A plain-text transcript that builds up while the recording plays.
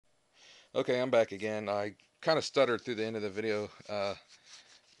Okay, I'm back again. I kind of stuttered through the end of the video, the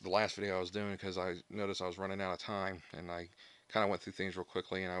last video I was doing, because I noticed I was running out of time, and I kind of went through things real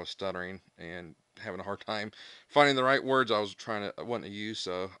quickly, and I was stuttering and having a hard time finding the right words I wanted to use.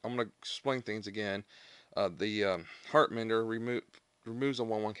 So I'm gonna explain things again. The Heart Mender removes the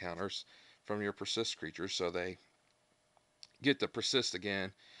 1/1 counters from your persist creatures, so they get to persist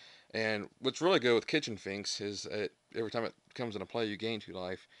again. And what's really good with Kitchen Finks is every time it comes into play, you gain 2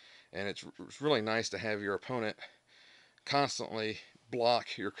 life, and it's really nice to have your opponent constantly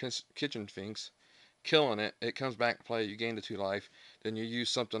block your Kitchen Finks, killing it. It comes back to play, you gain the 2 life. Then you use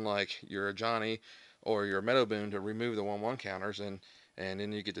something like your Johnny or your Meadow Boon to remove the 1/1 counters, and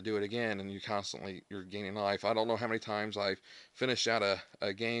then you get to do it again, and you're gaining life. I don't know how many times I've finished out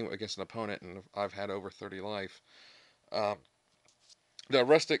a game against an opponent, and I've had over 30 life. Uh, the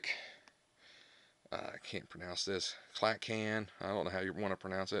Rustic, I can't pronounce this, Clackan, I don't know how you want to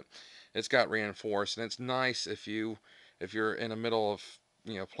pronounce it. It's got reinforced, and it's nice if you're in the middle of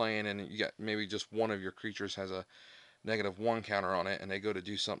playing, and you got maybe just one of your creatures has a -1 counter on it, and they go to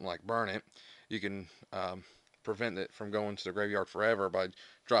do something like burn it. You can prevent it from going to the graveyard forever by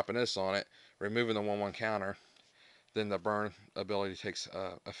dropping this on it, removing the 1/1 counter. Then the burn ability takes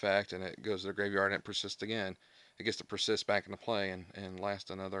effect, and it goes to the graveyard, and it persists again. It gets to persist back into play and last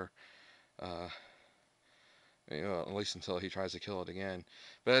another uh, at least until he tries to kill it again.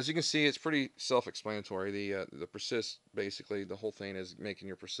 But as you can see, it's pretty self-explanatory. The persist, basically the whole thing is making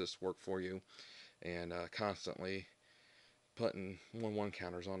your persist work for you, and constantly putting 1/1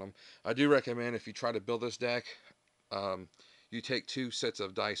 counters on them. I do recommend, if you try to build this deck, um, you take 2 sets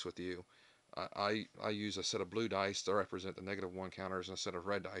of dice with you. I use a set of blue dice to represent the -1 counters, and a set of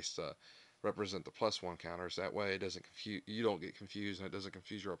red dice to represent the +1 counters. That way, it doesn't confuse you, don't get confused, and it doesn't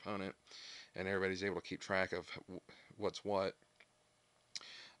confuse your opponent, and everybody's able to keep track of what's what.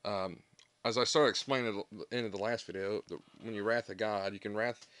 Um, as I started explaining at the end of the last video, when you Wrath of God, you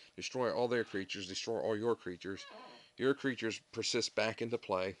can destroy all their creatures, destroy all your creatures. Your creatures persist back into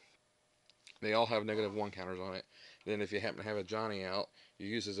play. They all have -1 counters on it. Then if you happen to have a Johnny out, you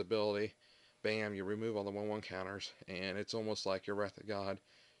use his ability, bam, you remove all the 1/1 counters, and it's almost like your Wrath of God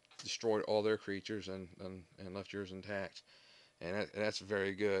destroyed all their creatures and left yours intact. And that's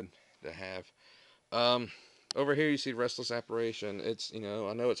very good to have. Um, Over here you see Restless Apparition.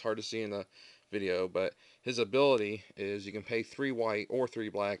 I know it's hard to see in the video, but his ability is you can pay 3 white or 3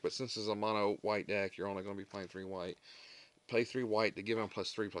 black, but since it's a mono white deck, you're only going to be playing 3 white. Pay 3 white to give him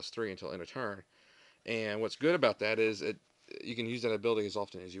 +3/+3 until end of turn. And what's good about that is you can use that ability as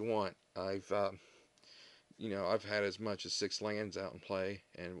often as you want. I've had as much as 6 lands out in play,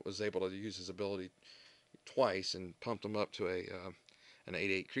 and was able to use his ability twice and pumped him up to an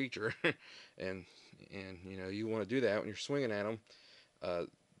 8/8 creature. and you want to do that when you're swinging at them. Uh,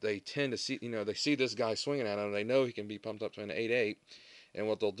 they tend to see they see this guy swinging at them. They know he can be pumped up to an 8/8, and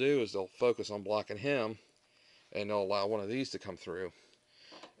what they'll do is they'll focus on blocking him, and they'll allow one of these to come through.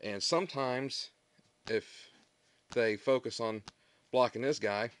 And sometimes, if they focus on blocking this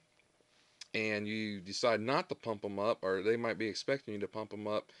guy, and you decide not to pump them up, or they might be expecting you to pump them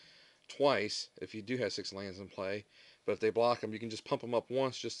up twice if you do have 6 lands in play. But if they block them, you can just pump them up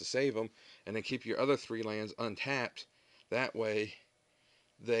once just to save them, and then keep your other 3 lands untapped. That way,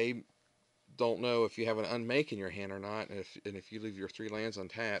 they don't know if you have an unmake in your hand or not, and if you leave your 3 lands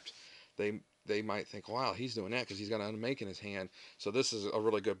untapped, they might think, wow, he's doing that because he's got an unmake in his hand. So this is a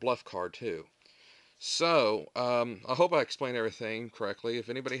really good bluff card too. So I hope I explained everything correctly. If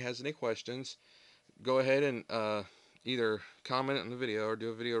anybody has any questions, go ahead and either comment on the video or do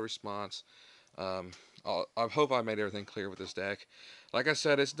a video response. Um, I hope I made everything clear with this deck. Like I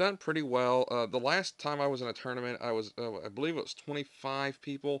said, it's done pretty well. The last time I was in a tournament, I believe it was 25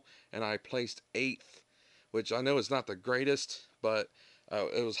 people, and I placed 8th, which I know is not the greatest, but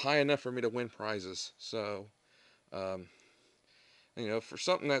it was high enough for me to win prizes. So, um, for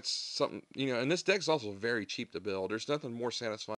something that's something, and this deck's also very cheap to build. There's nothing more satisfying